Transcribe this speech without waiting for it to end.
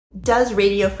Does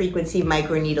radiofrequency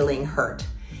microneedling hurt?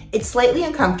 It's slightly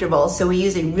uncomfortable, so we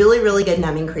use a really good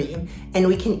numbing cream, and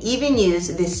we can even use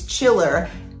this chiller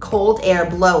cold air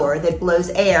blower that blows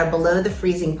air below the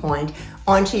freezing point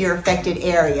onto your affected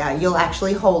area. You'll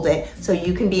actually hold it so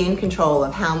you can be in control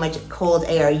of how much cold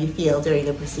air you feel during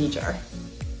the procedure.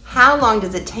 How long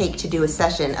does it take to do a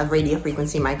session of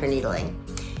radiofrequency microneedling?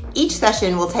 Each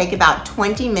session will take about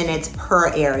 20 minutes per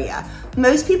area.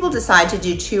 Most people decide to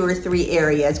do 2 or 3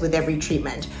 areas with every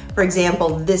treatment. For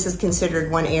example, this is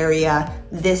considered one area,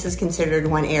 this is considered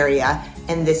one area,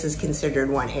 and this is considered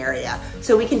one area.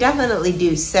 So we can definitely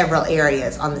do several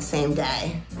areas on the same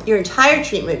day. Your entire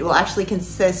treatment will actually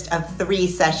consist of 3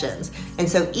 sessions, and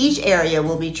so each area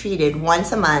will be treated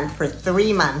once a month for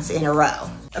 3 months in a row.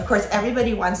 Of course,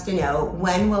 everybody wants to know,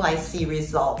 when will I see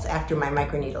results after my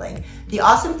microneedling? The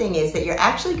awesome thing is that you're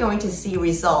actually going to see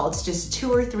results just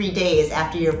 2 or 3 days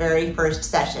after your very first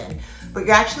session, but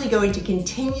you're actually going to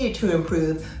continue to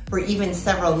improve for even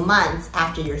several months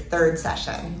after your 3rd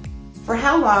session. For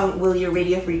how long will your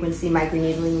radiofrequency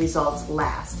microneedling results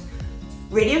last?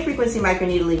 Radiofrequency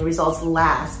microneedling results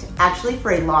last actually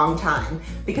for a long time,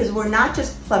 because we're not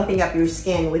just plumping up your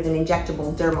skin with an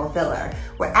injectable dermal filler.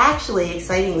 We're actually,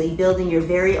 excitingly, building your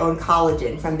very own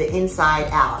collagen from the inside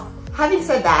out. Having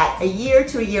said that, a year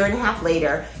to a year and a half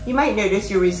later, you might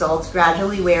notice your results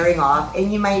gradually wearing off,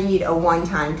 and you might need a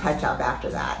one-time touch-up after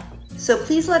that. So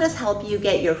please let us help you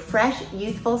get your fresh,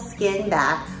 youthful skin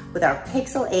back with our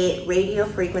Pixel 8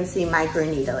 radiofrequency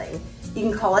microneedling. You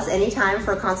can call us anytime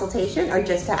for a consultation or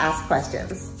just to ask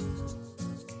questions.